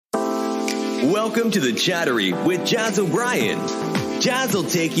Welcome to The Chattery with Jazz O'Brien. Jazz will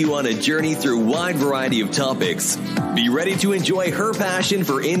take you on a journey through a wide variety of topics. Be ready to enjoy her passion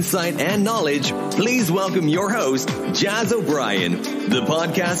for insight and knowledge. Please welcome your host, Jazz O'Brien. The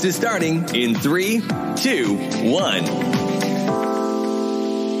podcast is starting in 3, 2, 1.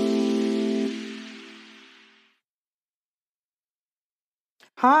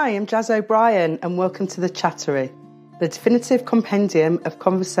 Hi, I'm Jazz O'Brien and welcome to The Chattery, the definitive compendium of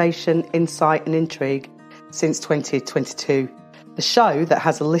conversation, insight and intrigue since 2022. The show that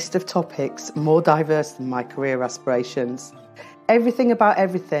has a list of topics more diverse than my career aspirations. Everything about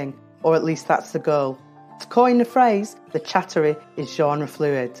everything, or at least that's the goal. To coin the phrase, The Chattery is genre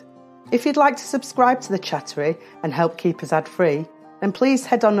fluid. If you'd like to subscribe to The Chattery and help keep us ad-free, then please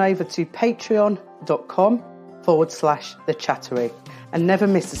head on over to patreon.com/The Chattery and never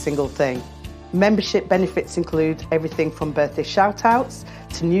miss a single thing. Membership benefits include everything from birthday shout-outs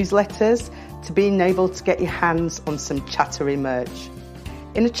to newsletters to being able to get your hands on some Chattery merch.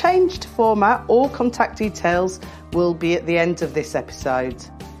 In a changed format, all contact details will be at the end of this episode.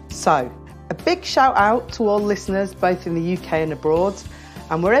 So, a big shout out to all listeners both in the UK and abroad,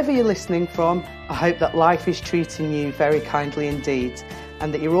 and wherever you're listening from, I hope that life is treating you very kindly indeed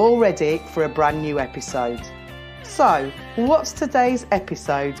and that you're all ready for a brand new episode. So, what's today's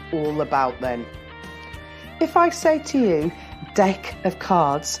episode all about then? If I say to you, deck of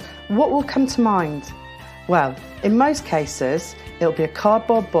cards, what will come to mind? Well, in most cases, it'll be a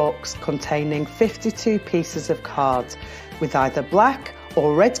cardboard box containing 52 pieces of cards with either black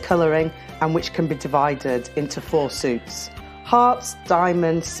or red colouring and which can be divided into 4 suits: hearts,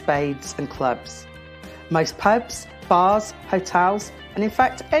 diamonds, spades and clubs. Most pubs, bars, hotels, and in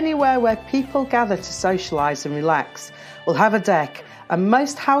fact anywhere where people gather to socialise and relax will have a deck, and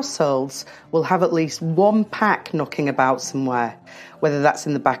most households will have at least one pack knocking about somewhere, whether that's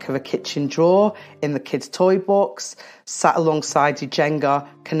in the back of a kitchen drawer, in the kids' toy box, sat alongside your Jenga,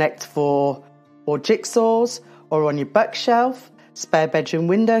 Connect 4 or jigsaws, or on your bookshelf, spare bedroom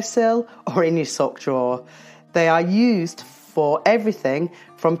windowsill, or in your sock drawer. They are used for everything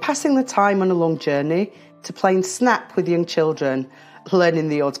from passing the time on a long journey to playing snap with young children, learning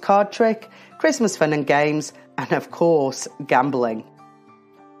the odd card trick, Christmas fun and games, and of course, gambling.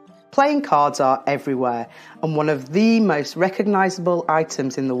 Playing cards are everywhere and one of the most recognisable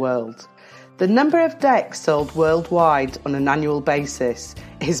items in the world. The number of decks sold worldwide on an annual basis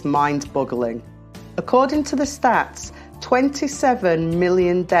is mind-boggling. According to the stats, 27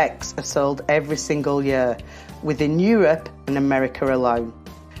 million decks are sold every single year within Europe and America alone.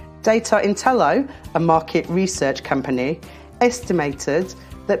 Data Intello, a market research company, estimated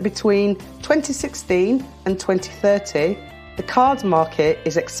that between 2016 and 2030, the cards market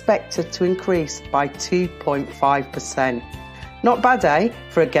is expected to increase by 2.5%. Not bad, eh,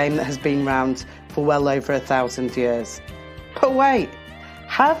 for a game that has been around for well over 1,000 years. But wait,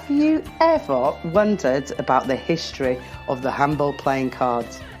 have you ever wondered about the history of the handball playing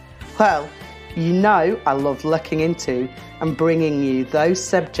cards? Well, you know I love looking into and bringing you those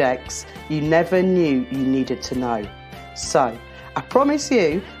subjects you never knew you needed to know. So, I promise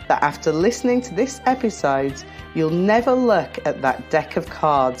you that after listening to this episode, you'll never look at that deck of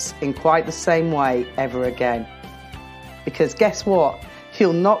cards in quite the same way ever again. Because guess what?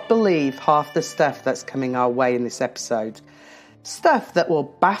 You'll not believe half the stuff that's coming our way in this episode. Stuff that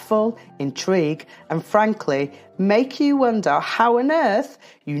will baffle, intrigue, and frankly, make you wonder how on earth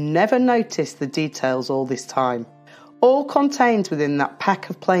you never noticed the details all this time. All contained within that pack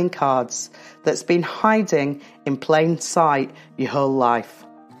of playing cards that's been hiding in plain sight your whole life.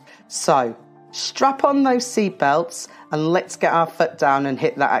 So, strap on those seatbelts and let's get our foot down and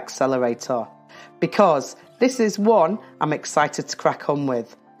hit that accelerator. Because this is one I'm excited to crack on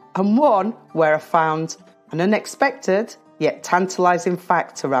with, and one where I found an unexpected yet tantalising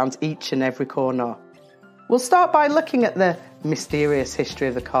fact around each and every corner. We'll start by looking at the mysterious history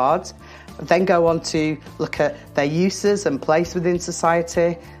of the cards, then go on to look at their uses and place within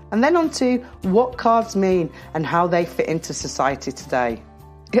society, and then on to what cards mean and how they fit into society today.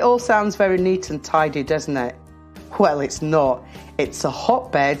 It all sounds very neat and tidy, doesn't it? Well, it's not. It's a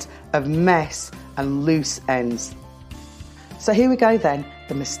hotbed of mess and loose ends. So here we go then,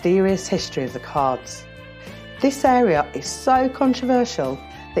 the mysterious history of the cards. This area is so controversial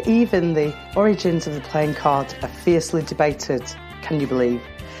that even the origins of the playing card are fiercely debated. Can you believe?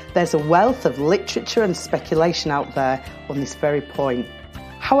 There's a wealth of literature and speculation out there on this very point.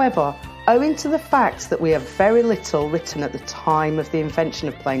 However, owing to the fact that we have very little written at the time of the invention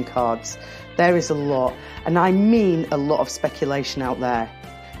of playing cards, there is a lot, and I mean a lot of speculation out there.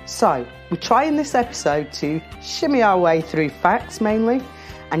 So, we try in this episode to shimmy our way through facts mainly,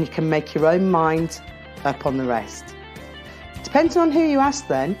 and you can make your own mind up on the rest. Depending on who you ask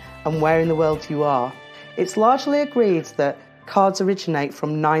then, and where in the world you are, it's largely agreed that cards originate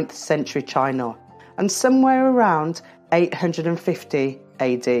from 9th century China and somewhere around 850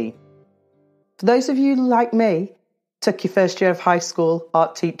 AD. For those of you like me, took your first year of high school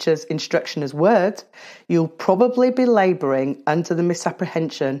art teacher's instruction as Word, you'll probably be labouring under the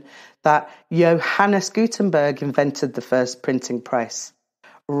misapprehension that Johannes Gutenberg invented the first printing press.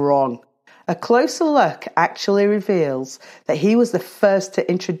 Wrong. A closer look actually reveals that he was the first to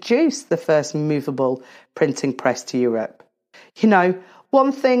introduce the first movable printing press to Europe. You know,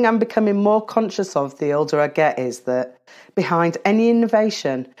 one thing I'm becoming more conscious of the older I get is that behind any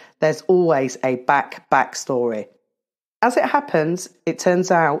innovation, there's always a backstory. As it happens, it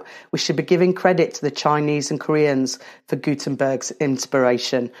turns out we should be giving credit to the Chinese and Koreans for Gutenberg's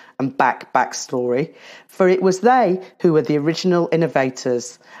inspiration and backstory, for it was they who were the original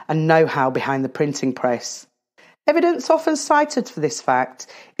innovators and know-how behind the printing press. Evidence often cited for this fact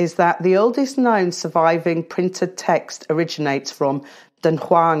is that the oldest known surviving printed text originates from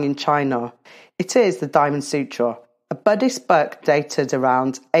Dunhuang in China. It is the Diamond Sutra, a Buddhist book dated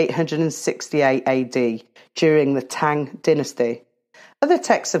around 868 AD during the Tang dynasty. Other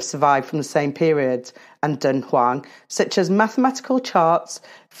texts have survived from the same period and Dunhuang, such as mathematical charts,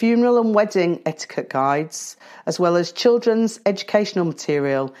 funeral and wedding etiquette guides, as well as children's educational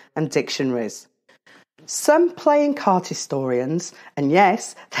material and dictionaries. Some playing card historians, and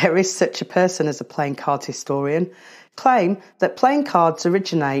yes, there is such a person as a playing card historian, claim that playing cards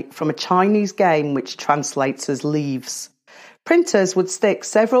originate from a Chinese game which translates as leaves. Printers would stick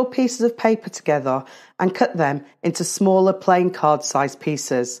several pieces of paper together and cut them into smaller playing card-sized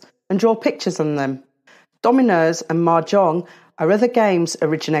pieces and draw pictures on them. Dominoes and mahjong are other games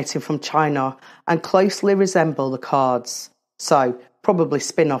originating from China and closely resemble the cards. So, probably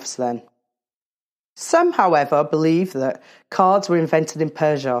spin-offs then. Some, however, believe that cards were invented in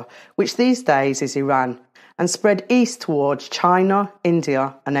Persia, which these days is Iran, and spread east towards China,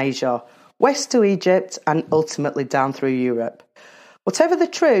 India and Asia, west to Egypt and ultimately down through Europe. Whatever the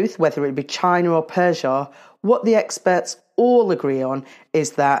truth, whether it be China or Persia, what the experts all agree on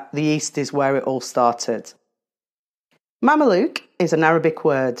is that the East is where it all started. Mameluke is an Arabic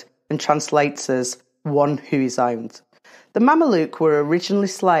word and translates as one who is owned. The Mameluke were originally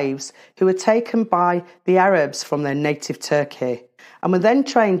slaves who were taken by the Arabs from their native Turkey and were then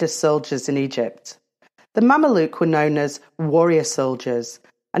trained as soldiers in Egypt. The Mameluke were known as warrior soldiers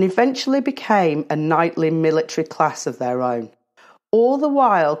and eventually became a knightly military class of their own, all the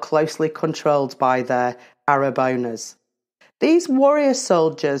while closely controlled by their Arab owners. These warrior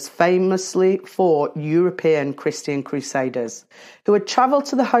soldiers famously fought European Christian crusaders who had travelled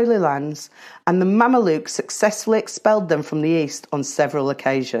to the Holy Lands, and the Mameluke successfully expelled them from the East on several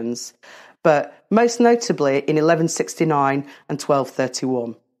occasions, but most notably in 1169 and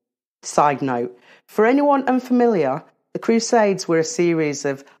 1231. Side note, for anyone unfamiliar, the Crusades were a series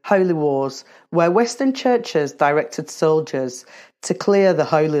of holy wars where Western churches directed soldiers to clear the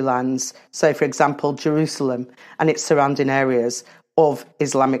Holy Lands, so for example Jerusalem and its surrounding areas, of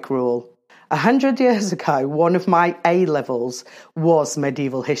Islamic rule. 100 years ago, one of my A-levels was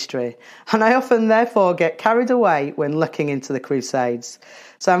medieval history, and I often therefore get carried away when looking into the Crusades.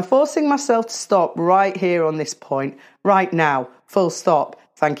 So I'm forcing myself to stop right here on this point, right now, full stop,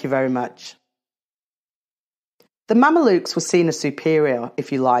 thank you very much. The Mamelukes were seen as superior,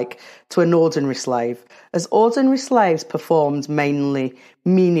 if you like, to an ordinary slave, as ordinary slaves performed mainly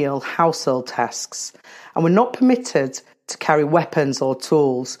menial household tasks and were not permitted to carry weapons or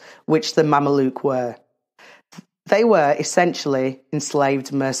tools, which the Mameluke were. They were essentially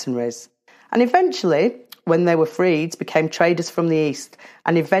enslaved mercenaries, and eventually, when they were freed, became traders from the East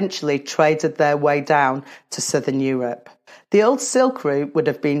and eventually traded their way down to southern Europe. The old Silk Route would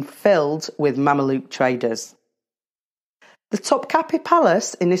have been filled with Mameluke traders. The Topkapi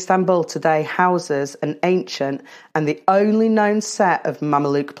Palace in Istanbul today houses an ancient and the only known set of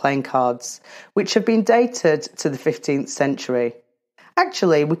Mameluke playing cards, which have been dated to the 15th century.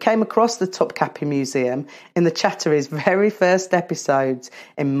 Actually, we came across the Topkapi Museum in the Chattery's very first episode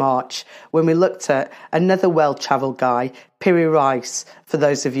in March, when we looked at another well-travelled guy, Piri Rice, for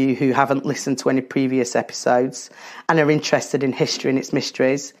those of you who haven't listened to any previous episodes and are interested in history and its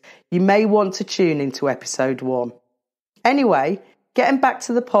mysteries. You may want to tune into episode 1. Anyway, getting back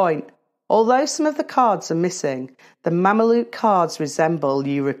to the point, although some of the cards are missing, the Mameluke cards resemble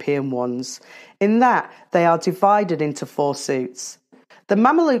European ones, in that they are divided into 4 suits. The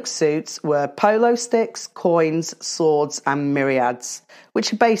Mameluke suits were polo sticks, coins, swords and myriads,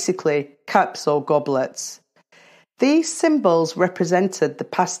 which are basically cups or goblets. These symbols represented the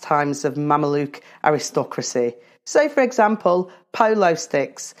pastimes of Mameluke aristocracy. So, for example, polo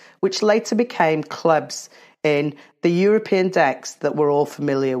sticks, which later became clubs in the European decks that we're all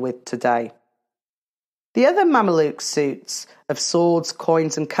familiar with today. The other Mameluke suits of swords,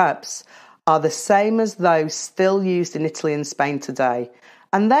 coins and cups are the same as those still used in Italy and Spain today,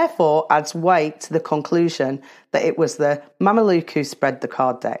 and therefore adds weight to the conclusion that it was the Mameluke who spread the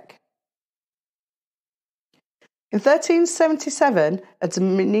card deck. In 1377, a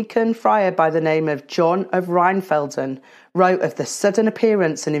Dominican friar by the name of John of Rheinfelden wrote of the sudden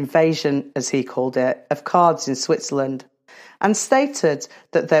appearance and invasion, as he called it, of cards in Switzerland, and stated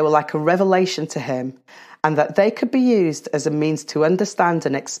that they were like a revelation to him and that they could be used as a means to understand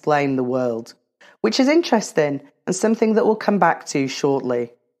and explain the world, which is interesting and something that we'll come back to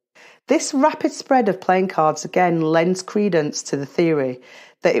shortly. This rapid spread of playing cards again lends credence to the theory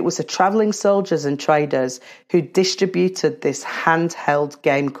that it was the travelling soldiers and traders who distributed this handheld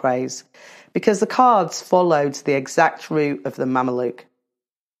game craze, because the cards followed the exact route of the Mameluke.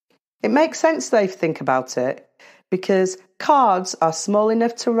 It makes sense though if you think about it, because cards are small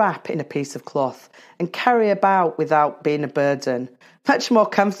enough to wrap in a piece of cloth and carry about without being a burden, much more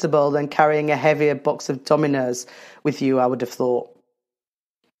comfortable than carrying a heavier box of dominoes with you, I would have thought.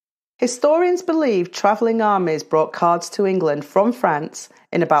 Historians believe travelling armies brought cards to England from France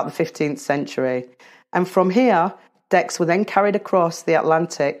in about the 15th century, and from here, decks were then carried across the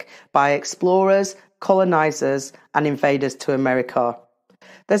Atlantic by explorers, colonisers and invaders to America.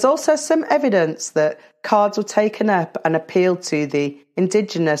 There's also some evidence that cards were taken up and appealed to the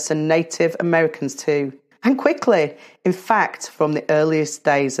indigenous and Native Americans too, and quickly, in fact, from the earliest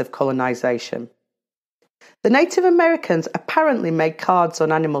days of colonisation. The Native Americans apparently made cards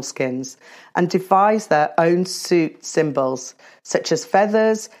on animal skins and devised their own suit symbols, such as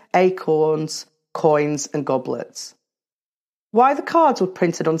feathers, acorns, coins and goblets. Why the cards were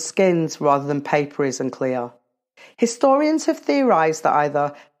printed on skins rather than paper is unclear. Historians have theorised that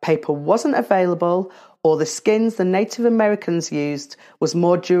either paper wasn't available or the skins the Native Americans used was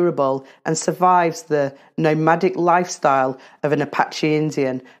more durable and survives the nomadic lifestyle of an Apache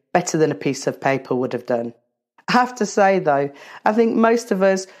Indian better than a piece of paper would have done. I have to say though, I think most of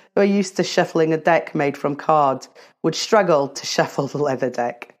us who are used to shuffling a deck made from card would struggle to shuffle the leather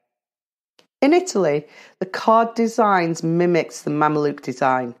deck. In Italy, the card designs mimics the Mameluke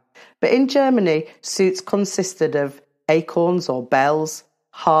design, but in Germany, suits consisted of acorns or bells,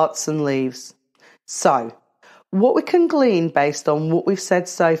 hearts and leaves. So, what we can glean based on what we've said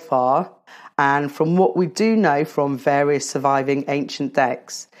so far, and from what we do know from various surviving ancient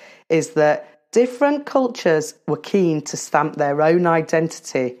decks, is that different cultures were keen to stamp their own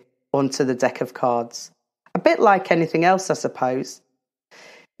identity onto the deck of cards. A bit like anything else, I suppose.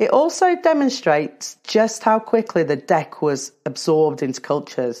 It also demonstrates just how quickly the deck was absorbed into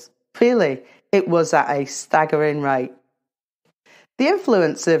cultures. Really, it was at a staggering rate. The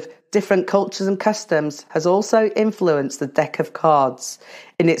influence of different cultures and customs has also influenced the deck of cards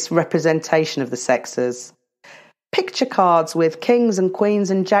in its representation of the sexes. Picture cards with kings and queens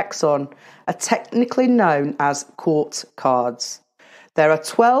and jacks on are technically known as court cards. There are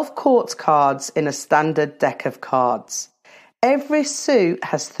 12 court cards in a standard deck of cards. Every suit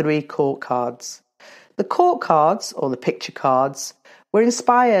has 3 court cards. The court cards, or the picture cards, were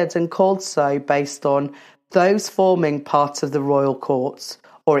inspired and called so based on those forming part of the royal courts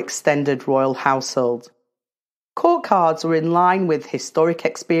or extended royal household. Court cards were in line with historic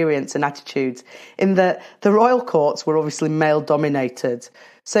experience and attitudes in that the royal courts were obviously male-dominated,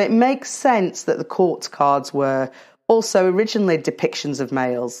 so it makes sense that the court cards were also originally depictions of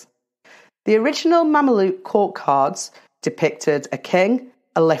males. The original Mameluke court cards depicted a king,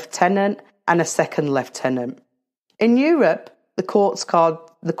 a lieutenant and a second lieutenant. In Europe, the court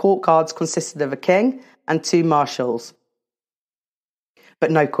cards consisted of a king and 2 marshals,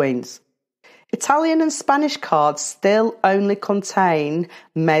 but no queens. Italian and Spanish cards still only contain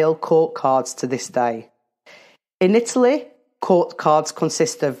male court cards to this day. In Italy, court cards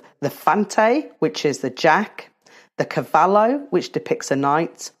consist of the fante, which is the jack, the cavallo, which depicts a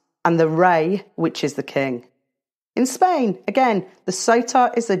knight, and the rey, which is the king. In Spain, again, the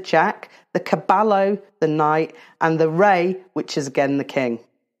sota is the jack, the caballo, the knight, and the rey, which is again the king.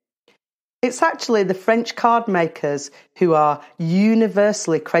 It's actually the French card makers who are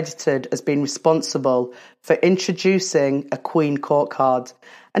universally credited as being responsible for introducing a queen court card.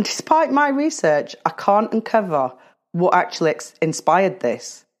 And despite my research, I can't uncover what actually inspired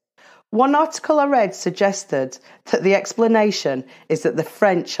this. One article I read suggested that the explanation is that the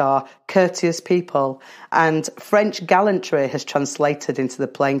French are courteous people and French gallantry has translated into the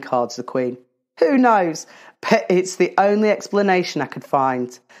playing cards of the Queen. Who knows? But it's the only explanation I could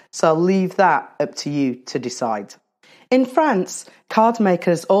find. So I'll leave that up to you to decide. In France, card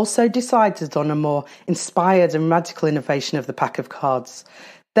makers also decided on a more inspired and radical innovation of the pack of cards.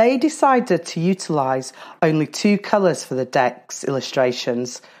 They decided to utilise only two colours for the deck's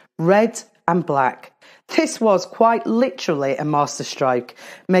illustrations, red and black. This was quite literally a masterstroke,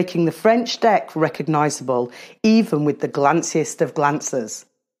 making the French deck recognisable even with the glanciest of glances.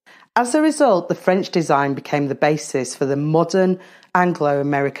 As a result, the French design became the basis for the modern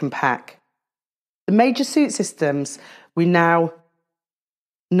Anglo-American pack. The major suit systems we now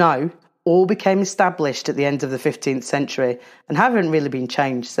know all became established at the end of the 15th century and haven't really been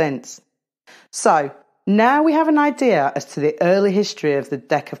changed since. So, now we have an idea as to the early history of the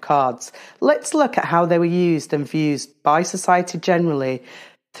deck of cards. Let's look at how they were used and viewed by society generally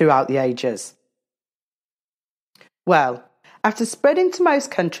throughout the ages. Well, after spreading to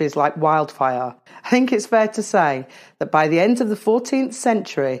most countries like wildfire, I think it's fair to say that by the end of the 14th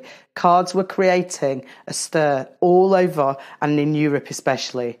century, cards were creating a stir all over and in Europe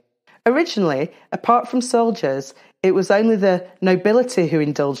especially. Originally, apart from soldiers, it was only the nobility who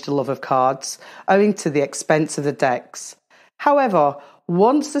indulged a love of cards, owing to the expense of the decks. However,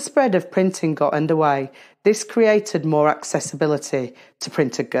 once the spread of printing got underway, this created more accessibility to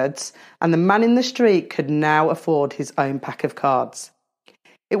printed goods, and the man in the street could now afford his own pack of cards.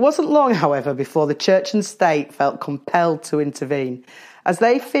 It wasn't long, however, before the church and state felt compelled to intervene, as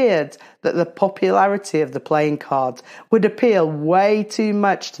they feared that the popularity of the playing card would appeal way too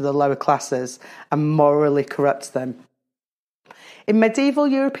much to the lower classes and morally corrupt them. In medieval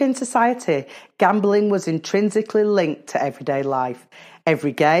European society, gambling was intrinsically linked to everyday life.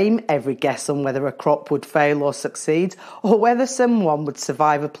 Every game, every guess on whether a crop would fail or succeed, or whether someone would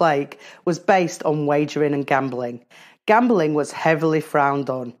survive a plague, was based on wagering and gambling. Gambling was heavily frowned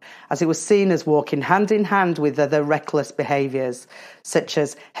on, as it was seen as walking hand in hand with other reckless behaviours, such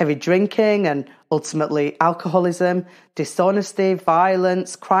as heavy drinking and ultimately alcoholism, dishonesty,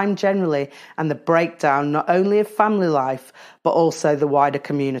 violence, crime generally, and the breakdown not only of family life, but also the wider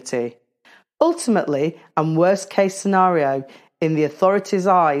community. Ultimately, and worst case scenario, in the authorities'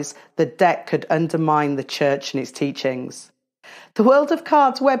 eyes, the deck could undermine the church and its teachings. The World of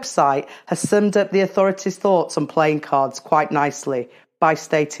Cards website has summed up the authorities' thoughts on playing cards quite nicely by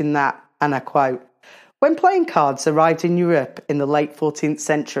stating that, and I quote, "When playing cards arrived in Europe in the late 14th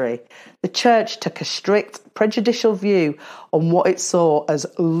century, the church took a strict, prejudicial view on what it saw as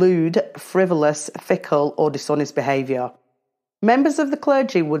lewd, frivolous, fickle or dishonest behaviour. Members of the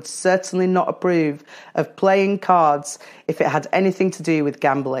clergy would certainly not approve of playing cards if it had anything to do with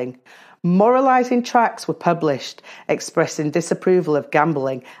gambling. Moralising tracts were published expressing disapproval of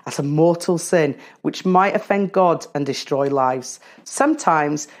gambling as a mortal sin which might offend God and destroy lives,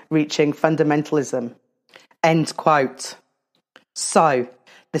 sometimes reaching fundamentalism." End quote. So,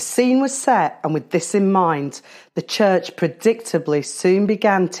 the scene was set, and with this in mind, the church predictably soon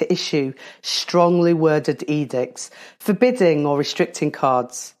began to issue strongly worded edicts forbidding or restricting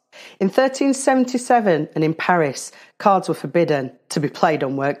cards. In 1377 and in Paris, cards were forbidden to be played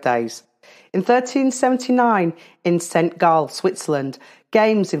on workdays. In 1379, in St. Gall, Switzerland,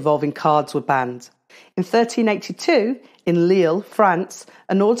 games involving cards were banned. In 1382, in Lille, France,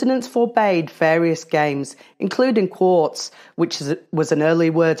 an ordinance forbade various games, including quoits, which was an early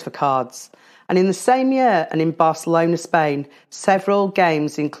word for cards. And in the same year, and in Barcelona, Spain, several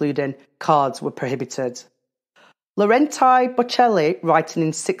games, including cards, were prohibited. Laurenti Bocelli, writing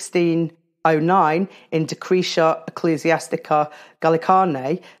in 1609 in Decretia Ecclesiastica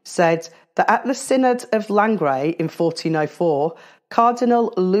Gallicanae, said that at the Synod of Langres in 1404,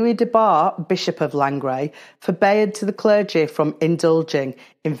 Cardinal Louis de Bar, Bishop of Langres, forbade to the clergy from indulging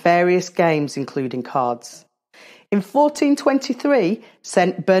in various games including cards. In 1423,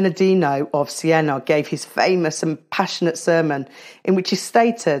 St. Bernardino of Siena gave his famous and passionate sermon in which he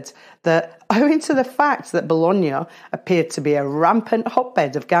stated that, owing to the fact that Bologna appeared to be a rampant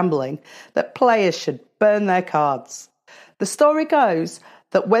hotbed of gambling, that players should burn their cards. The story goes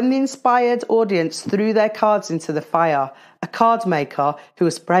that when the inspired audience threw their cards into the fire, a card maker who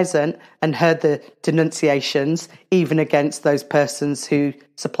was present and heard the denunciations, even against those persons who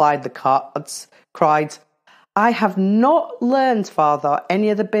supplied the cards, cried, "I have not learned, Father, any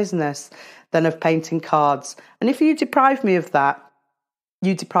other business than of painting cards, and if you deprive me of that,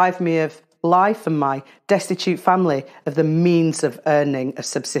 you deprive me of life and my destitute family of the means of earning a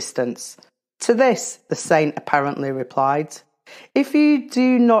subsistence." To this, the saint apparently replied, "If you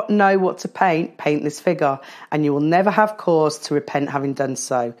do not know what to paint, paint this figure, and you will never have cause to repent having done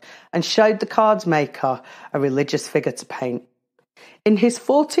so," and showed the card maker a religious figure to paint. In his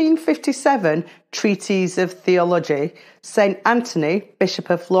 1457 Treatise of Theology, St. Anthony, Bishop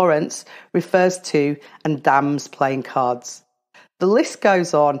of Florence, refers to and damns playing cards. The list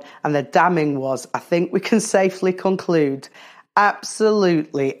goes on, and the damning was, I think we can safely conclude,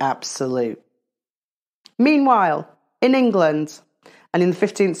 absolutely absolute. Meanwhile, in England and in the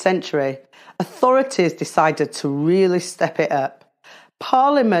 15th century, authorities decided to really step it up.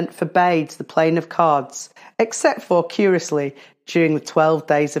 Parliament forbade the playing of cards, except for, curiously, during the 12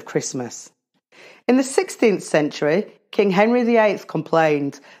 days of Christmas. In the 16th century, King Henry VIII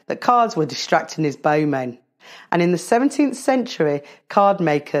complained that cards were distracting his bowmen. And in the 17th century, card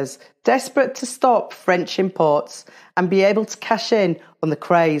makers, desperate to stop French imports and be able to cash in on the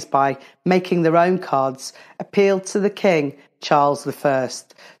craze by making their own cards, appealed to the King, Charles I,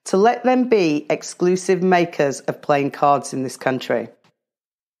 to let them be exclusive makers of playing cards in this country.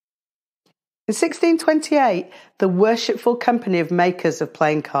 In 1628, the Worshipful Company of Makers of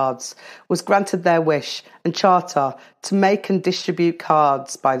Playing Cards was granted their wish and charter to make and distribute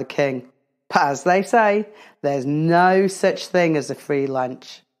cards by the King. But as they say, there's no such thing as a free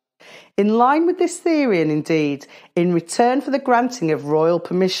lunch. In line with this theory, and indeed, in return for the granting of royal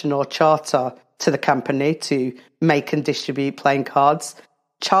permission or charter to the company to make and distribute playing cards,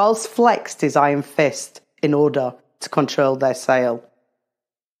 Charles flexed his iron fist in order to control their sale.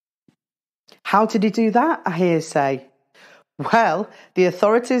 How did he do that, I hear say? Well, the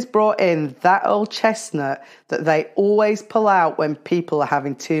authorities brought in that old chestnut that they always pull out when people are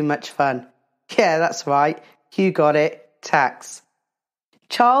having too much fun. Yeah, that's right, you got it, tax.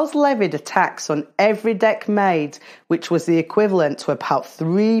 Charles levied a tax on every deck made, which was the equivalent to about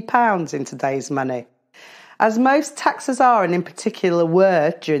 £3 in today's money. As most taxes are, and in particular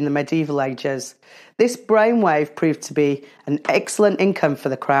were during the medieval ages, this brainwave proved to be an excellent income for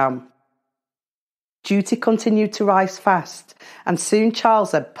the crown. Duty continued to rise fast, and soon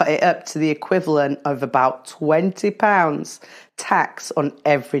Charles had put it up to the equivalent of about £20 tax on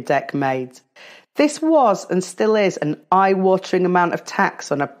every deck made. This was and still is an eye-watering amount of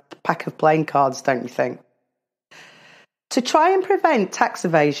tax on a pack of playing cards, don't you think? To try and prevent tax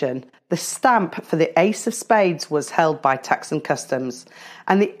evasion, the stamp for the Ace of Spades was held by Tax and Customs,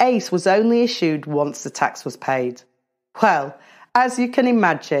 and the ace was only issued once the tax was paid. Well, as you can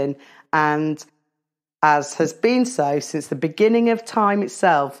imagine, and as has been so since the beginning of time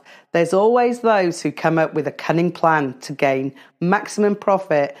itself, there's always those who come up with a cunning plan to gain maximum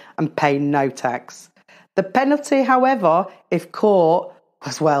profit and pay no tax. The penalty, however, if caught,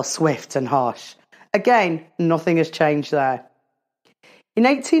 was well swift and harsh. Again, nothing has changed there. In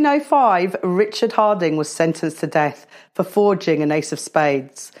 1805, Richard Harding was sentenced to death for forging an Ace of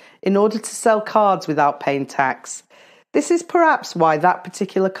Spades in order to sell cards without paying tax. This is perhaps why that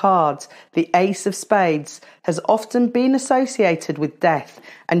particular card, the Ace of Spades, has often been associated with death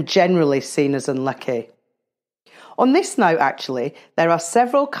and generally seen as unlucky. On this note, actually, there are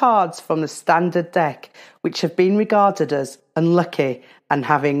several cards from the standard deck which have been regarded as unlucky and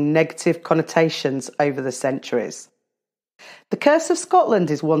having negative connotations over the centuries. The Curse of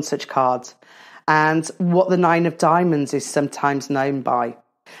Scotland is one such card, and What the Nine of Diamonds is sometimes known by,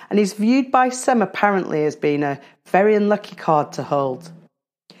 and is viewed by some apparently as being a very unlucky card to hold.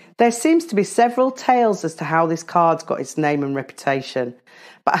 There seems to be several tales as to how this card got its name and reputation,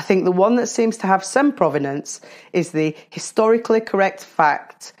 but I think the one that seems to have some provenance is the historically correct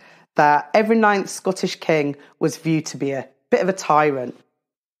fact that every ninth Scottish king was viewed to be a bit of a tyrant.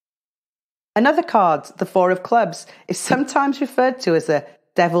 Another card, the Four of Clubs, is sometimes referred to as the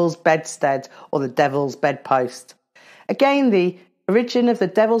Devil's Bedstead or the Devil's Bedpost. Again, the origin of the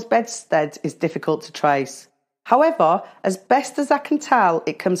Devil's Bedstead is difficult to trace. However, as best as I can tell,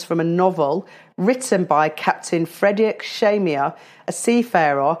 it comes from a novel written by Captain Frederick Shamier, a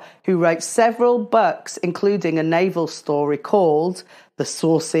seafarer who wrote several books, including a naval story called The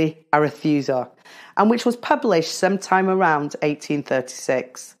Saucy Arethusa, and which was published sometime around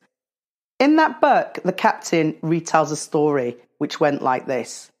 1836. In that book, the captain retells a story which went like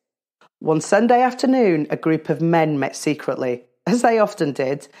this. One Sunday afternoon, a group of men met secretly, as they often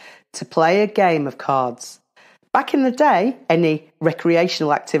did, to play a game of cards. Back in the day, any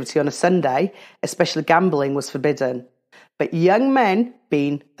recreational activity on a Sunday, especially gambling, was forbidden. But young men,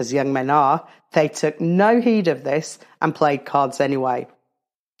 being as young men are, they took no heed of this and played cards anyway.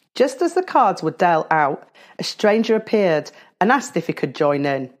 Just as the cards were dealt out, a stranger appeared and asked if he could join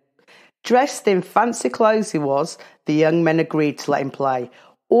in. Dressed in fancy clothes he was, the young men agreed to let him play,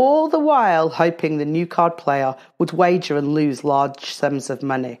 all the while hoping the new card player would wager and lose large sums of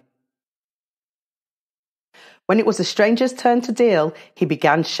money. When it was the stranger's turn to deal, he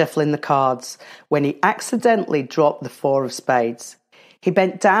began shuffling the cards, when he accidentally dropped the 4 of spades. He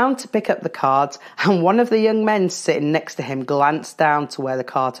bent down to pick up the cards, and one of the young men sitting next to him glanced down to where the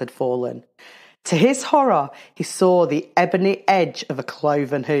card had fallen. To his horror, he saw the ebony edge of a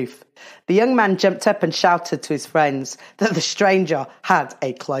cloven hoof. The young man jumped up and shouted to his friends that the stranger had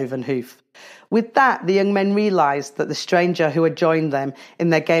a cloven hoof. With that, the young men realised that the stranger who had joined them in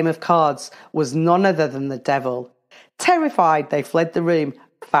their game of cards was none other than the devil. Terrified, they fled the room,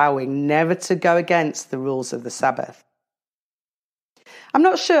 vowing never to go against the rules of the Sabbath. I'm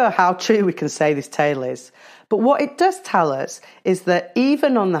not sure how true we can say this tale is, but what it does tell us is that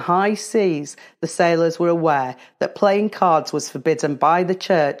even on the high seas, the sailors were aware that playing cards was forbidden by the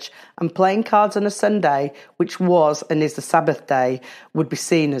church, and playing cards on a Sunday, which was and is the Sabbath day, would be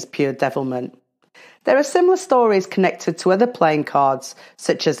seen as pure devilment. There are similar stories connected to other playing cards,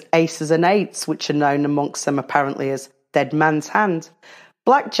 such as aces and eights, which are known amongst them apparently as dead man's hand.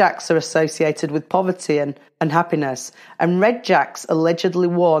 Blackjacks are associated with poverty and unhappiness, and red jacks allegedly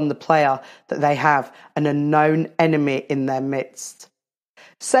warn the player that they have an unknown enemy in their midst.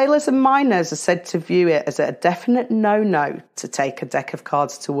 Sailors and miners are said to view it as a definite no-no to take a deck of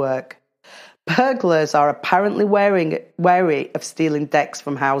cards to work. Burglars are apparently wary of stealing decks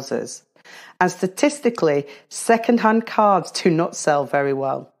from houses, and statistically, second-hand cards do not sell very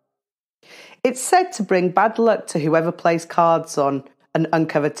well. It's said to bring bad luck to whoever plays cards on an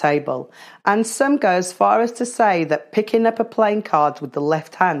uncovered table, and some go as far as to say that picking up a playing card with the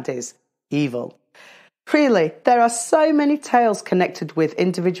left hand is evil. Really, there are so many tales connected with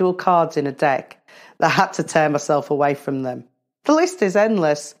individual cards in a deck that I had to tear myself away from them. The list is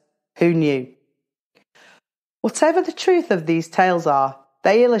endless. Who knew? Whatever the truth of these tales are,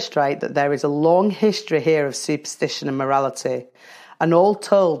 they illustrate that there is a long history here of superstition and morality, and all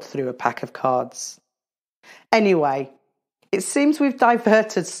told through a pack of cards. Anyway, it seems we've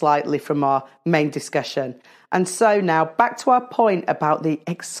diverted slightly from our main discussion, and so now back to our point about the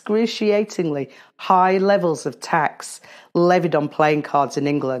excruciatingly high levels of tax levied on playing cards in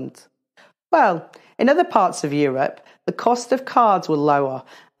England. Well, in other parts of Europe, the cost of cards were lower,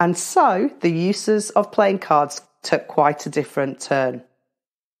 and so the uses of playing cards took quite a different turn.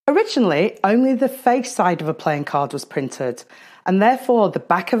 Originally, only the face side of a playing card was printed, and therefore the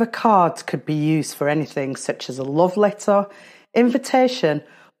back of a card could be used for anything such as a love letter, invitation,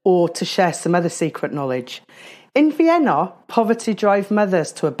 or to share some other secret knowledge. In Vienna, poverty drove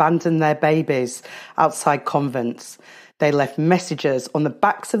mothers to abandon their babies outside convents. They left messages on the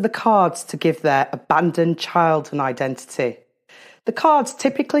backs of the cards to give their abandoned child an identity. The cards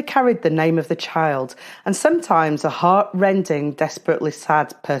typically carried the name of the child and sometimes a heart-rending, desperately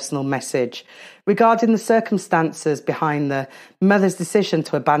sad personal message regarding the circumstances behind the mother's decision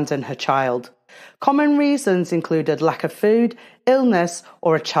to abandon her child. Common reasons included lack of food, illness,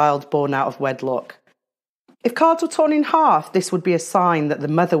 or a child born out of wedlock. If cards were torn in half, this would be a sign that the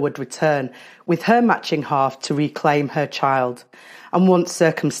mother would return with her matching half to reclaim her child, and once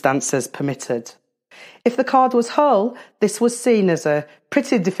circumstances permitted. If the card was whole, this was seen as a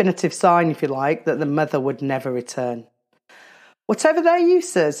pretty definitive sign, if you like, that the mother would never return. Whatever their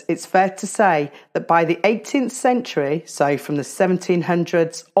uses, it's fair to say that by the 18th century, so from the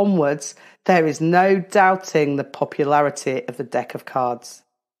 1700s onwards, there is no doubting the popularity of the deck of cards.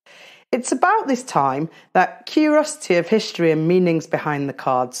 It's about this time that curiosity of history and meanings behind the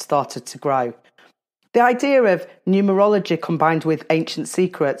cards started to grow. The idea of numerology combined with ancient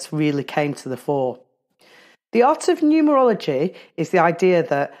secrets really came to the fore. The art of numerology is the idea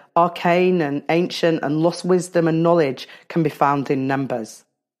that arcane and ancient and lost wisdom and knowledge can be found in numbers.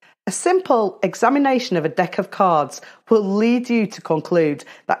 A simple examination of a deck of cards will lead you to conclude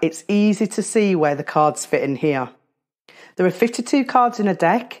that it's easy to see where the cards fit in here. There are 52 cards in a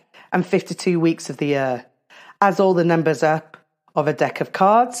deck and 52 weeks of the year. Add all the numbers up of a deck of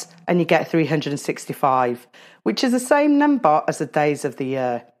cards and you get 365, which is the same number as the days of the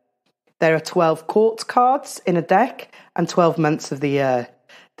year. There are 12 court cards in a deck and 12 months of the year.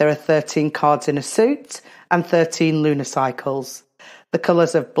 There are 13 cards in a suit and 13 lunar cycles. The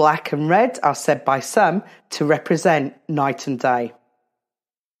colours of black and red are said by some to represent night and day.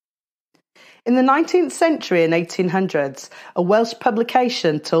 In the 19th century and 1800s, a Welsh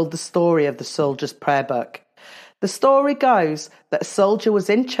publication told the story of the soldier's prayer book. The story goes that a soldier was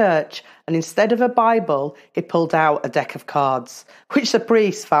in church and instead of a Bible, he pulled out a deck of cards, which the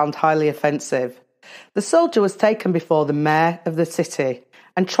priest found highly offensive. The soldier was taken before the mayor of the city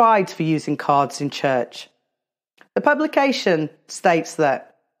and tried for using cards in church. The publication states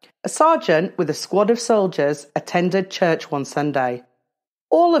that a sergeant with a squad of soldiers attended church one Sunday.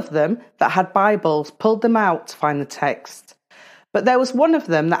 All of them that had Bibles pulled them out to find the text. But there was one of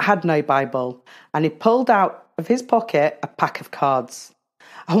them that had no Bible, and he pulled out of his pocket a pack of cards.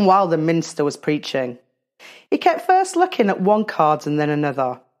 And while the minister was preaching, he kept first looking at one card and then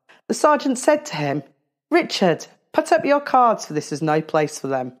another. The sergeant said to him, "Richard, put up your cards, for this is no place for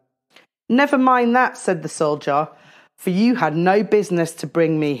them." "Never mind that," said the soldier, "for you had no business to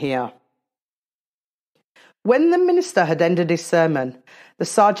bring me here." When the minister had ended his sermon, the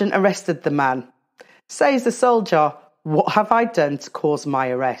sergeant arrested the man. Says the soldier, "What have I done to cause my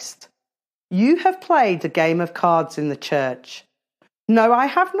arrest?" "You have played a game of cards in the church." "No, I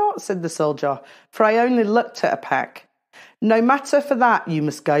have not," said the soldier, "for I only looked at a pack." "No matter for that, you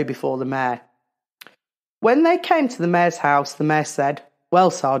must go before the mayor." When they came to the mayor's house, the mayor said, "Well,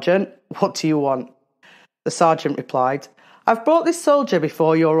 sergeant, what do you want?" The sergeant replied, "I've brought this soldier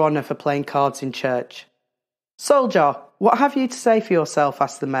before your honour for playing cards in church." "Soldier, what have you to say for yourself?"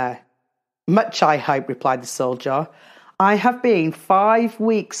 asked the mayor. "Much, I hope," replied the soldier. "I have been 5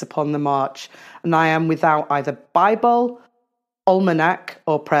 weeks upon the march, and I am without either Bible, almanac,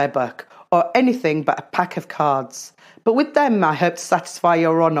 or prayer book, or anything but a pack of cards. But with them I hope to satisfy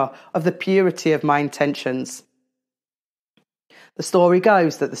your honour of the purity of my intentions." The story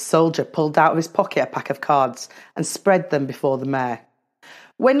goes that the soldier pulled out of his pocket a pack of cards and spread them before the mayor.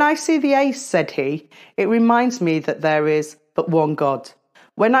 "When I see the ace," said he, "it reminds me that there is but one God.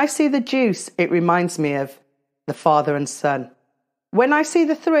 When I see the deuce, it reminds me of the Father and Son. When I see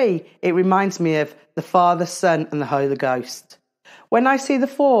the 3, it reminds me of the Father, Son, and the Holy Ghost. When I see the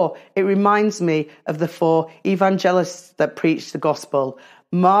 4, it reminds me of the 4 evangelists that preached the gospel,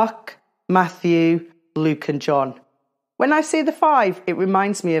 Mark, Matthew, Luke, and John. When I see the 5, it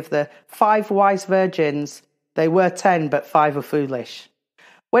reminds me of the 5 wise virgins. They were 10, but 5 were foolish.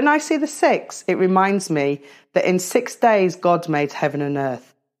 When I see the 6, it reminds me that in 6 days God made heaven and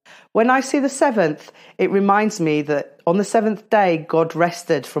earth. When I see the 7th, it reminds me that on the 7th day God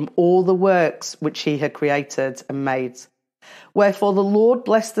rested from all the works which he had created and made. Wherefore the Lord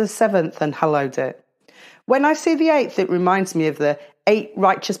blessed the 7th and hallowed it. When I see the 8th, it reminds me of the 8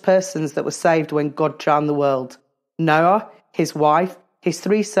 righteous persons that were saved when God drowned the world: Noah, his wife, his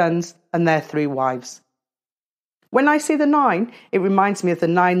 3 sons, and their 3 wives. When I see the 9, it reminds me of the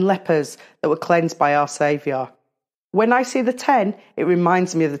 9 lepers that were cleansed by our Saviour. When I see the 10, it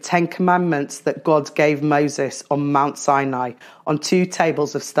reminds me of the 10 commandments that God gave Moses on Mount Sinai on 2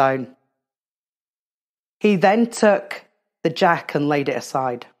 tables of stone. He then took the jack and laid it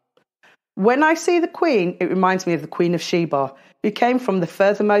aside. When I see the Queen, it reminds me of the Queen of Sheba, who came from the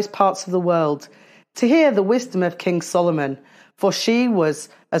furthermost parts of the world to hear the wisdom of King Solomon, for she was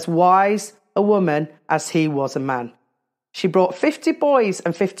as wise a woman as he was a man. She brought 50 boys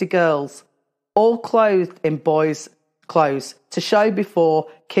and 50 girls, all clothed in boys' clothes, to show before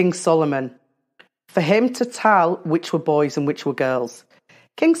King Solomon, for him to tell which were boys and which were girls.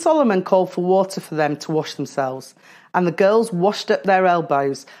 King Solomon called for water for them to wash themselves, and the girls washed up their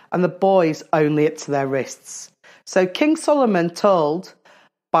elbows, and the boys only up to their wrists. So King Solomon told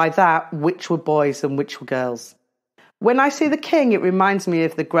by that which were boys and which were girls. When I see the king, it reminds me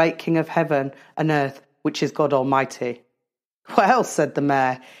of the great King of heaven and earth, which is God Almighty. Well, said the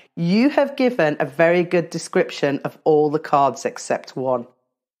mayor, you have given a very good description of all the cards except one.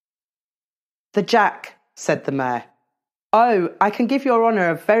 The jack, said the mayor. Oh, I can give your honour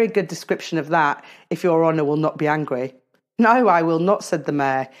a very good description of that, if your honour will not be angry. No, I will not, said the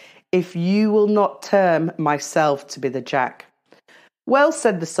mayor, if you will not term myself to be the jack. Well,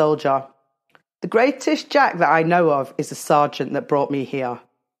 said the soldier, the greatest jack that I know of is the sergeant that brought me here.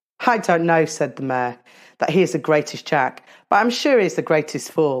 I don't know, said the mayor, that he is the greatest jack, but I'm sure he is the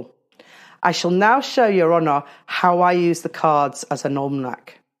greatest fool. I shall now show your honour how I use the cards as an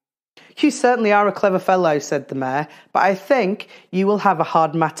almanac. You certainly are a clever fellow, said the mayor, but I think you will have a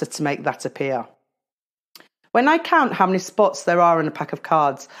hard matter to make that appear. When I count how many spots there are in a pack of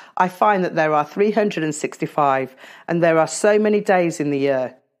cards, I find that there are 365, and there are so many days in the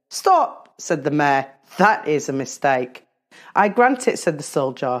year. Stop, said the mayor, that is a mistake. I grant it, said the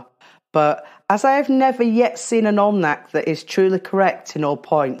soldier, but as I have never yet seen an almanac that is truly correct in all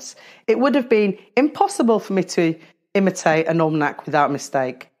points, it would have been impossible for me to imitate an almanac without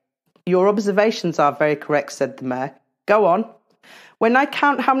mistake. Your observations are very correct, said the mayor. Go on. When I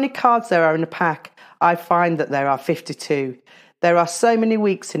count how many cards there are in a pack, I find that there are 52. There are so many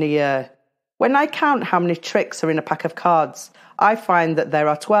weeks in a year. When I count how many tricks are in a pack of cards, I find that there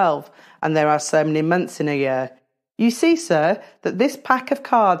are 12, and there are so many months in a year. You see, sir, that this pack of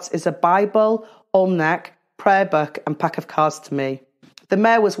cards is a Bible, almanac, prayer book, and pack of cards to me. The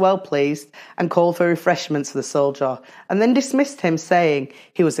mayor was well pleased and called for refreshments for the soldier, and then dismissed him, saying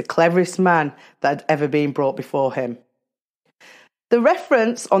he was the cleverest man that had ever been brought before him. The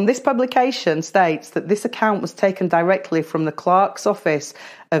reference on this publication states that this account was taken directly from the clerk's office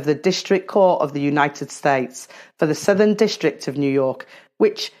of the District Court of the United States for the Southern District of New York,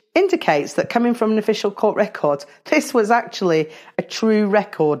 which indicates that coming from an official court record, this was actually a true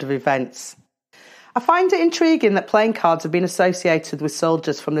record of events. I find it intriguing that playing cards have been associated with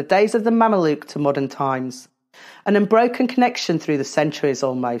soldiers from the days of the Mameluke to modern times, an unbroken connection through the centuries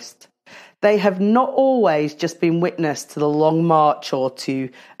almost. They have not always just been witness to the long march or to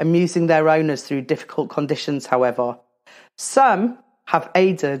amusing their owners through difficult conditions, however. Some have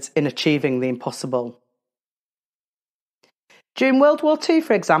aided in achieving the impossible. During World War II,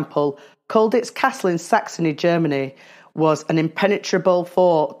 for example, Colditz Castle in Saxony, Germany, was an impenetrable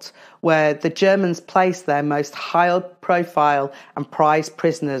fort where the Germans placed their most high-profile and prized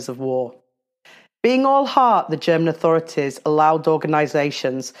prisoners of war. Being all heart, the German authorities allowed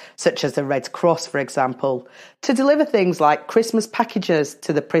organisations, such as the Red Cross, for example, to deliver things like Christmas packages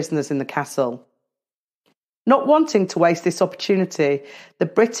to the prisoners in the castle. Not wanting to waste this opportunity, the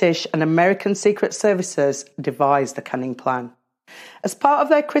British and American Secret Services devised a cunning plan. As part of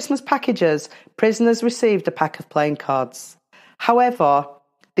their Christmas packages, prisoners received a pack of playing cards. However,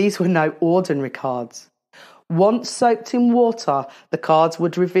 these were no ordinary cards. Once soaked in water, the cards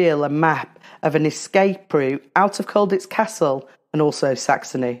would reveal a map of an escape route out of Colditz Castle and also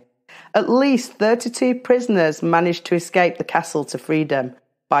Saxony. At least 32 prisoners managed to escape the castle to freedom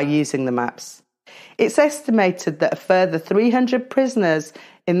by using the maps. It's estimated that a further 300 prisoners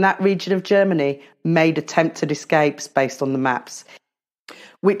in that region of Germany made attempted escapes based on the maps,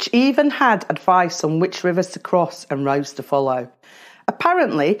 which even had advice on which rivers to cross and roads to follow.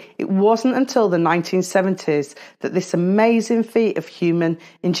 Apparently, it wasn't until the 1970s that this amazing feat of human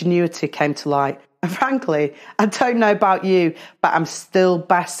ingenuity came to light. And frankly, I don't know about you, but I'm still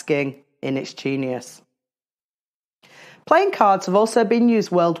basking in its genius. Playing cards have also been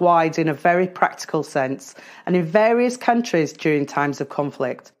used worldwide in a very practical sense and in various countries during times of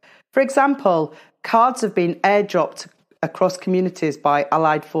conflict. For example, cards have been airdropped across communities by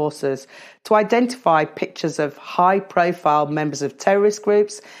Allied forces to identify pictures of high-profile members of terrorist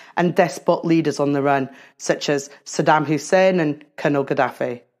groups and despot leaders on the run, such as Saddam Hussein and Colonel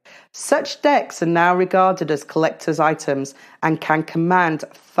Gaddafi. Such decks are now regarded as collector's items and can command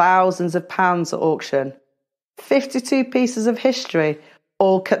thousands of pounds at auction. 52 pieces of history,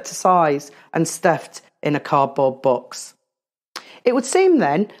 all cut to size and stuffed in a cardboard box. It would seem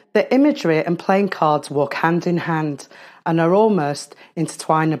then that imagery and playing cards walk hand in hand and are almost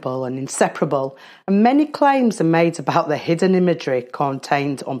intertwinable and inseparable, and many claims are made about the hidden imagery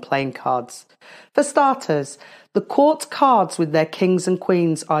contained on playing cards. For starters, the court cards with their kings and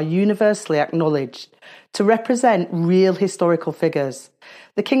queens are universally acknowledged to represent real historical figures.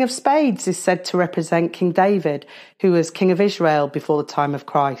 The King of Spades is said to represent King David, who was King of Israel before the time of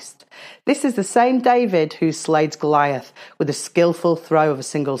Christ. This is the same David who slayed Goliath with a skillful throw of a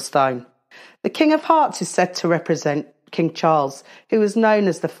single stone. The King of Hearts is said to represent King Charles, who was known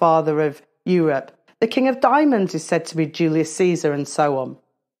as the father of Europe. The King of Diamonds is said to be Julius Caesar, and so on.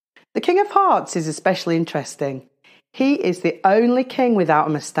 The King of Hearts is especially interesting. He is the only king without a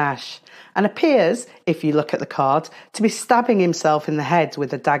moustache and appears, if you look at the card, to be stabbing himself in the head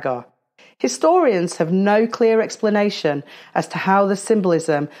with a dagger. Historians have no clear explanation as to how the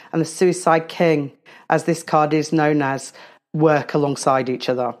symbolism and the suicide king, as this card is known as, work alongside each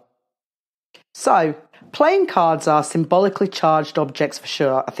other. So, playing cards are symbolically charged objects for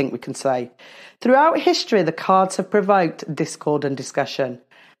sure, I think we can say. Throughout history, the cards have provoked discord and discussion.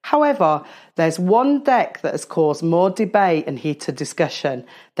 However, there's one deck that has caused more debate and heated discussion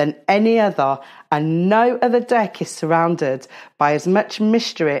than any other, and no other deck is surrounded by as much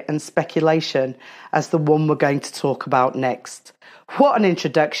mystery and speculation as the one we're going to talk about next. What an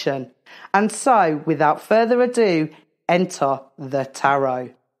introduction! And so, without further ado, enter the tarot.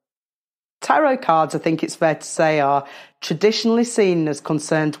 Tarot cards, I think it's fair to say, are traditionally seen as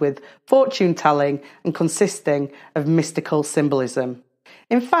concerned with fortune telling and consisting of mystical symbolism.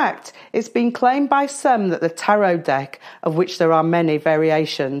 In fact, it's been claimed by some that the tarot deck, of which there are many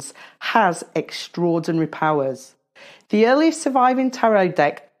variations, has extraordinary powers. The earliest surviving tarot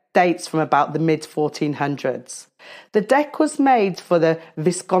deck dates from about the mid-1400s. The deck was made for the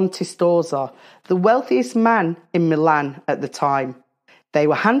Visconti Sforza, the wealthiest man in Milan at the time. They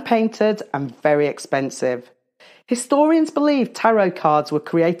were hand-painted and very expensive. Historians believe tarot cards were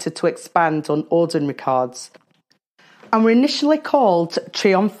created to expand on ordinary cards and were initially called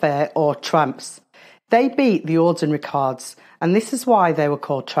triomphe or trumps. They beat the ordinary cards and this is why they were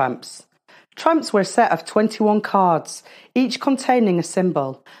called tramps. Tramps were a set of 21 cards, each containing a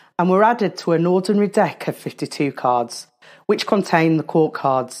symbol, and were added to an ordinary deck of 52 cards, which contained the court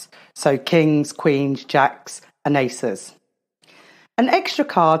cards, so kings, queens, jacks, and aces. An extra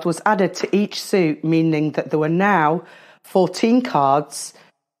card was added to each suit, meaning that there were now 14 cards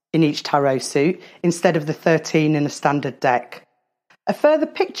in each tarot suit instead of the 13 in a standard deck. A further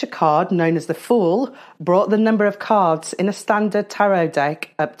picture card, known as the Fool, brought the number of cards in a standard tarot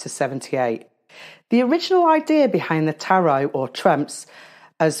deck up to 78. The original idea behind the tarot, or trumps,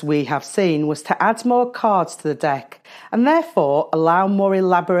 as we have seen, was to add more cards to the deck and therefore allow more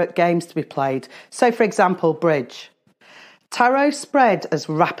elaborate games to be played, so for example bridge. Tarot spread as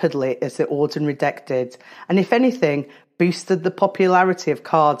rapidly as the ordinary deck did, and if anything, boosted the popularity of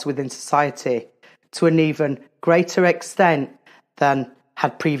cards within society to an even greater extent than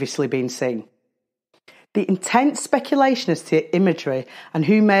had previously been seen. The intense speculation as to imagery and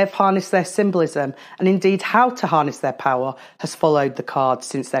who may have harnessed their symbolism, and indeed how to harness their power, has followed the cards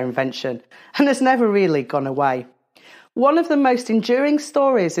since their invention and has never really gone away. One of the most enduring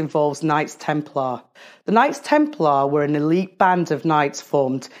stories involves Knights Templar. The Knights Templar were an elite band of knights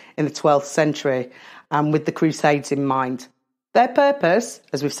formed in the 12th century and with the Crusades in mind. Their purpose,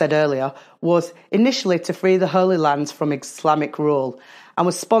 as we've said earlier, was initially to free the Holy Lands from Islamic rule and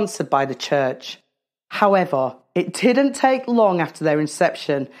was sponsored by the Church. However, it didn't take long after their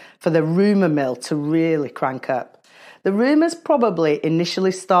inception for the rumour mill to really crank up. The rumours probably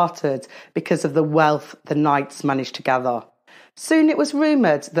initially started because of the wealth the knights managed to gather. Soon it was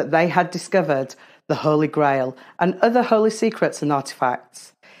rumoured that they had discovered the Holy Grail and other holy secrets and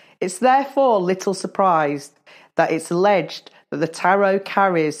artefacts. It's therefore little surprised that it's alleged that the tarot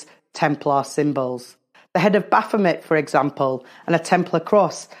carries Templar symbols. The head of Baphomet, for example, and a Templar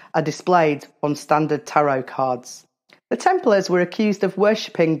cross are displayed on standard tarot cards. The Templars were accused of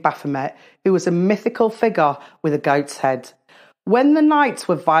worshipping Baphomet, who was a mythical figure with a goat's head. When the knights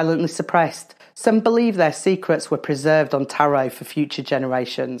were violently suppressed, some believe their secrets were preserved on tarot for future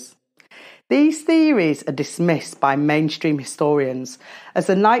generations. These theories are dismissed by mainstream historians, as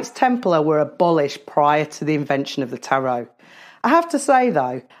the Knights Templar were abolished prior to the invention of the tarot. I have to say,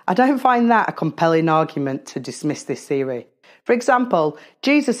 though, I don't find that a compelling argument to dismiss this theory. For example,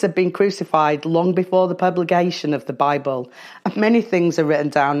 Jesus had been crucified long before the publication of the Bible, and many things are written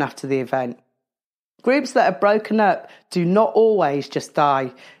down after the event. Groups that are broken up do not always just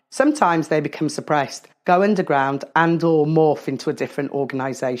die. Sometimes they become suppressed, go underground, and/or morph into a different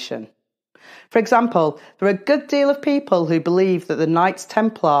organisation. For example, there are a good deal of people who believe that the Knights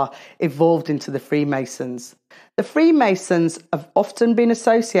Templar evolved into the Freemasons. The Freemasons have often been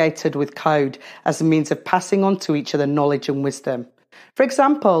associated with code as a means of passing on to each other knowledge and wisdom. For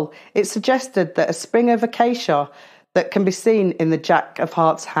example, it's suggested that a spring of acacia that can be seen in the Jack of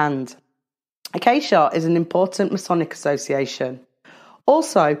Hearts hand. Acacia is an important Masonic association.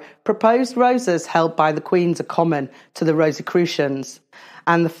 Also, proposed roses held by the queens are common to the Rosicrucians,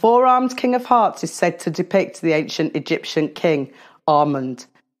 and the four-armed King of Hearts is said to depict the ancient Egyptian king, Amon.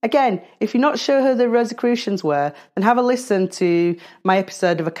 Again, if you're not sure who the Rosicrucians were, then have a listen to my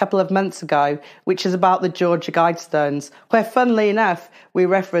episode of a couple of months ago, which is about the Georgia Guidestones, where, funnily enough, we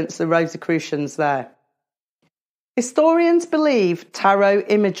reference the Rosicrucians there. Historians believe tarot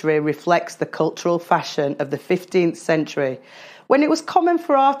imagery reflects the cultural fashion of the 15th century, when it was common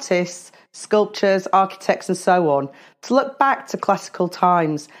for artists, sculptors, architects and so on to look back to classical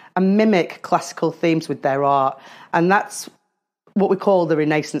times and mimic classical themes with their art, and that's what we call the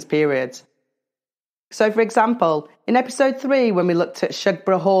Renaissance period. So, for example, in episode 3, when we looked at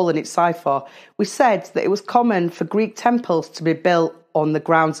Shugborough Hall and its cipher, we said that it was common for Greek temples to be built on the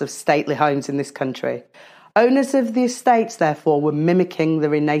grounds of stately homes in this country. Owners of the estates, therefore, were mimicking the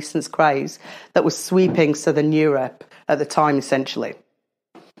Renaissance craze that was sweeping southern Europe at the time, essentially.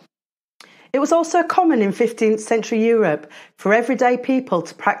 It was also common in 15th century Europe for everyday people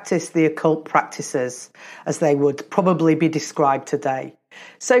to practice the occult practices, as they would probably be described today.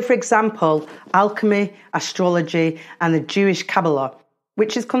 So, for example, alchemy, astrology, and the Jewish Kabbalah,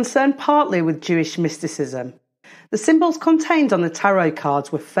 which is concerned partly with Jewish mysticism. The symbols contained on the tarot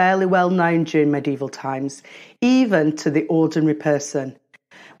cards were fairly well known during medieval times, even to the ordinary person.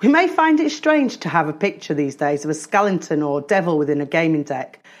 We may find it strange to have a picture these days of a skeleton or devil within a gaming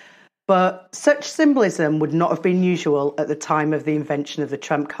deck, but such symbolism would not have been usual at the time of the invention of the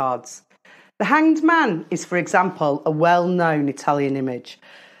trump cards. The Hanged Man is, for example, a well-known Italian image.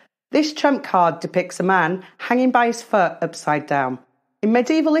 This trump card depicts a man hanging by his foot upside down. In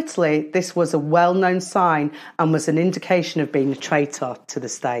medieval Italy, this was a well-known sign and was an indication of being a traitor to the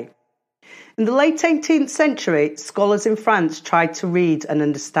state. In the late 18th century, scholars in France tried to read and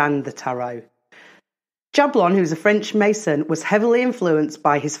understand the tarot. Jablon, who was a French mason, was heavily influenced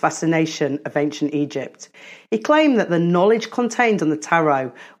by his fascination of ancient Egypt. He claimed that the knowledge contained on the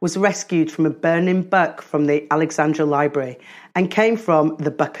tarot was rescued from a burning book from the Alexandria Library and came from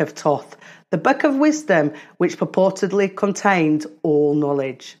the Book of Thoth, the Book of Wisdom, which purportedly contained all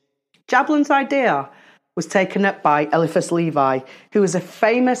knowledge. Jablon's idea was taken up by Eliphas Levi, who was a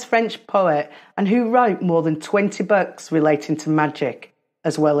famous French poet and who wrote more than 20 books relating to magic,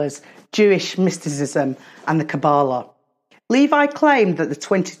 as well as Jewish mysticism and the Kabbalah. Levi claimed that the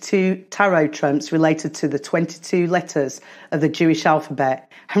 22 tarot trumps related to the 22 letters of the Jewish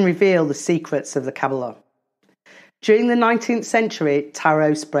alphabet and revealed the secrets of the Kabbalah. During the 19th century,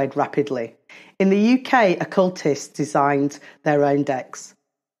 tarot spread rapidly. In the UK, occultists designed their own decks.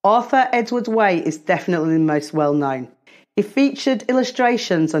 Arthur Edward Way is definitely the most well-known. He featured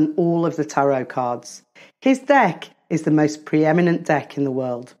illustrations on all of the tarot cards. His deck is the most preeminent deck in the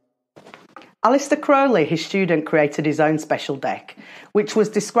world. Aleister Crowley, his student, created his own special deck, which was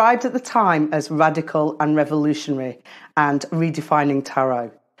described at the time as radical and revolutionary and redefining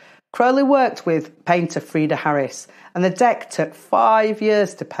tarot. Crowley worked with painter Frieda Harris, and the deck took 5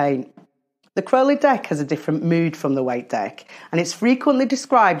 years to paint. The Crowley deck has a different mood from the Waite deck, and it's frequently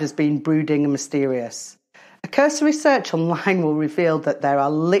described as being brooding and mysterious. A cursory search online will reveal that there are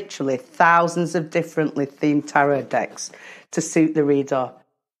literally thousands of differently themed tarot decks to suit the reader.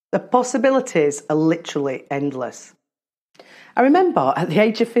 The possibilities are literally endless. I remember at the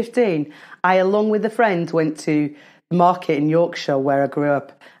age of 15, I, along with a friend, went to the market in Yorkshire where I grew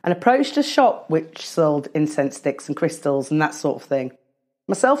up and approached a shop which sold incense sticks and crystals and that sort of thing.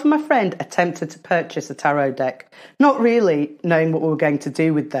 Myself and my friend attempted to purchase a tarot deck, not really knowing what we were going to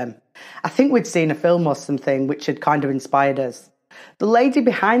do with them. I think we'd seen a film or something which had kind of inspired us. The lady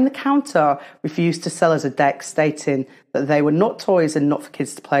behind the counter refused to sell us a deck, stating that they were not toys and not for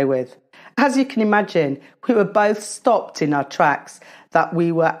kids to play with. As you can imagine, we were both stopped in our tracks that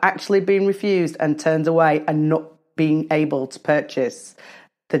we were actually being refused and turned away and not being able to purchase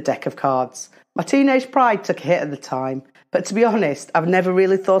the deck of cards. My teenage pride took a hit at the time, but to be honest, I've never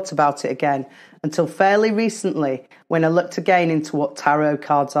really thought about it again until fairly recently when I looked again into what tarot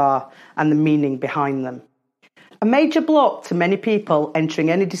cards are and the meaning behind them. A major block to many people entering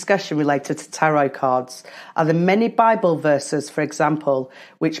any discussion related to tarot cards are the many Bible verses, for example,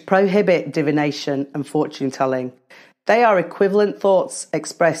 which prohibit divination and fortune telling. They are equivalent thoughts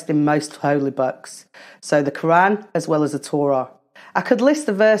expressed in most holy books, so the Quran as well as the Torah. I could list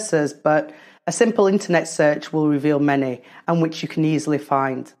the verses, but a simple internet search will reveal many, and which you can easily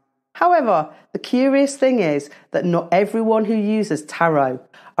find. However, the curious thing is that not everyone who uses tarot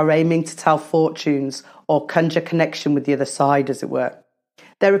are aiming to tell fortunes or conjure connection with the other side, as it were.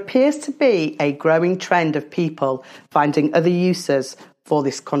 There appears to be a growing trend of people finding other uses for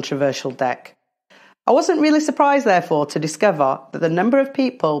this controversial deck. I wasn't really surprised, therefore, to discover that the number of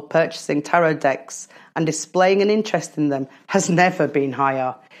people purchasing tarot decks and displaying an interest in them has never been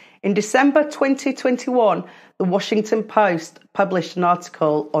higher. In December 2021, the Washington Post published an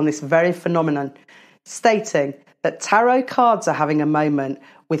article on this very phenomenon, stating that tarot cards are having a moment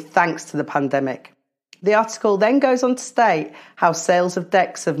with thanks to the pandemic. The article then goes on to state how sales of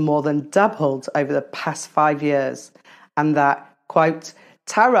decks have more than doubled over the past 5 years, and that, quote,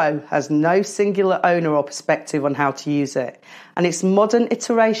 tarot has no singular owner or perspective on how to use it, and its modern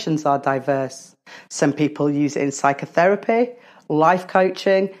iterations are diverse. Some people use it in psychotherapy, life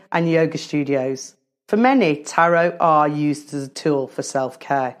coaching, and yoga studios. For many, tarot are used as a tool for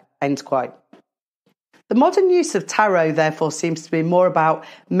self-care, end quote. The modern use of tarot, therefore, seems to be more about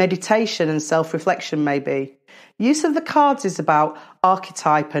meditation and self-reflection, maybe. Use of the cards is about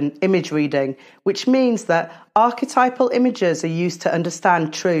archetype and image reading, which means that archetypal images are used to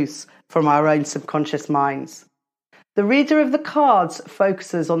understand truths from our own subconscious minds. The reader of the cards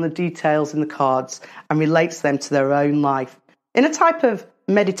focuses on the details in the cards and relates them to their own life, in a type of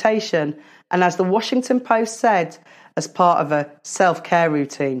meditation, and as the Washington Post said, as part of a self-care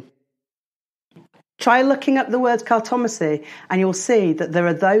routine. Try looking up the word cartomancy and you'll see that there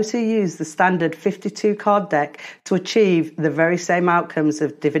are those who use the standard 52 card deck to achieve the very same outcomes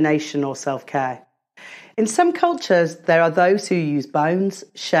of divination or self-care. In some cultures, there are those who use bones,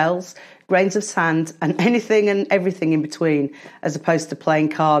 shells, grains of sand and anything and everything in between, as opposed to playing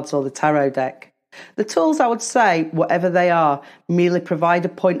cards or the tarot deck. The tools, I would say, whatever they are, merely provide a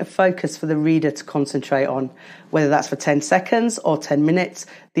point of focus for the reader to concentrate on. Whether that's for 10 seconds or 10 minutes,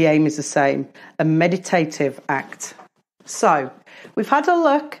 the aim is the same, a meditative act. So, we've had a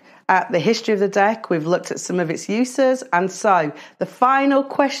look at the history of the deck, we've looked at some of its uses, and so the final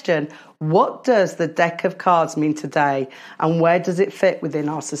question, what does the deck of cards mean today, and where does it fit within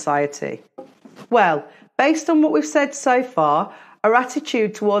our society? Well, based on what we've said so far, our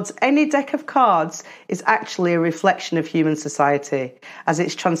attitude towards any deck of cards is actually a reflection of human society as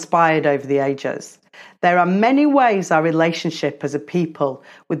it's transpired over the ages. There are many ways our relationship as a people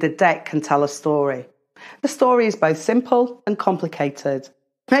with the deck can tell a story. The story is both simple and complicated.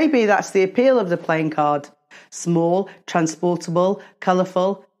 Maybe that's the appeal of the playing card. Small, transportable,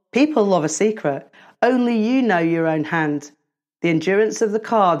 colourful. People love a secret. Only you know your own hand. The endurance of the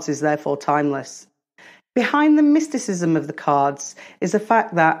cards is therefore timeless. Behind the mysticism of the cards is the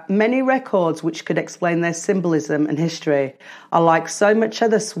fact that many records which could explain their symbolism and history are, like so much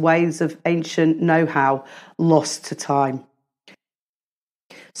other swathes of ancient know-how, lost to time.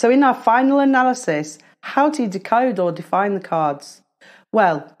 So in our final analysis, how do you decode or define the cards?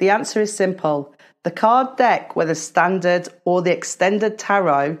 Well, the answer is simple. The card deck, whether standard or the extended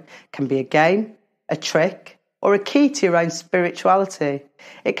tarot, can be a game, a trick, or a key to your own spirituality.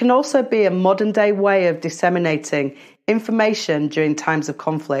 It can also be a modern-day way of disseminating information during times of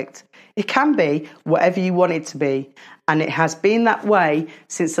conflict. It can be whatever you want it to be, and it has been that way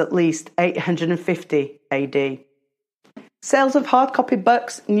since at least 850 AD. Sales of hard copy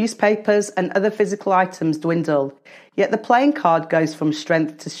books, newspapers, and other physical items dwindle, yet the playing card goes from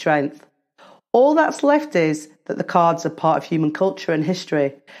strength to strength. All that's left is that the cards are part of human culture and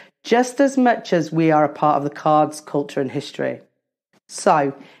history, just as much as we are a part of the cards' culture and history.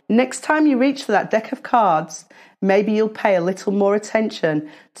 So, next time you reach for that deck of cards, maybe you'll pay a little more attention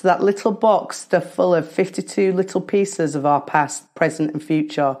to that little box stuffed full of 52 little pieces of our past, present and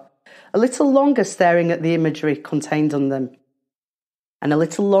future. A little longer staring at the imagery contained on them. And a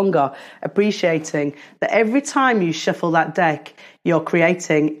little longer appreciating that every time you shuffle that deck, you're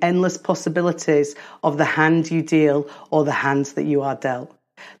creating endless possibilities of the hand you deal or the hands that you are dealt.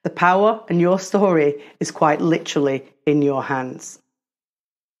 The power and your story is quite literally in your hands.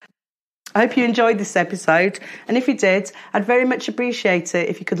 I hope you enjoyed this episode, and if you did, I'd very much appreciate it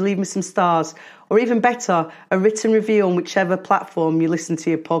if you could leave me some stars, or even better, a written review on whichever platform you listen to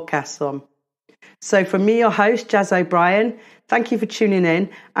your podcasts on. So from me, your host, Jazz O'Brien, thank you for tuning in,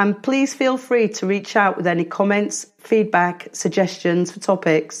 and please feel free to reach out with any comments, feedback, suggestions for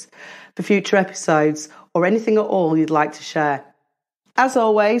topics for future episodes, or anything at all you'd like to share. As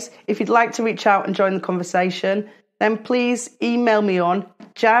always, if you'd like to reach out and join the conversation, then please email me on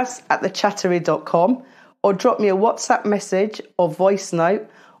jazz@thechattery.com or drop me a WhatsApp message or voice note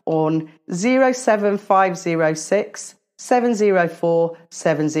on 07506 704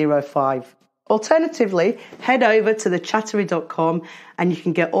 705. Alternatively, head over to thechattery.com and you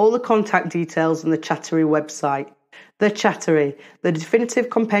can get all the contact details on the Chattery website. The Chattery, the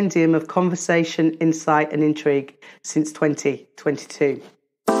definitive compendium of conversation, insight and intrigue since 2022.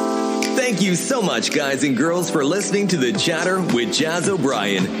 Thank you so much, guys and girls, for listening to The Chatter with Jazz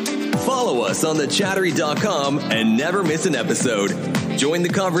O'Brien. Follow us on thechattery.com and never miss an episode. Join the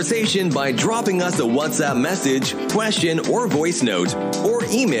conversation by dropping us a WhatsApp message, question, or voice note, or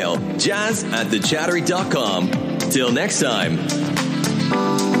email jazz@thechattery.com. Till next time.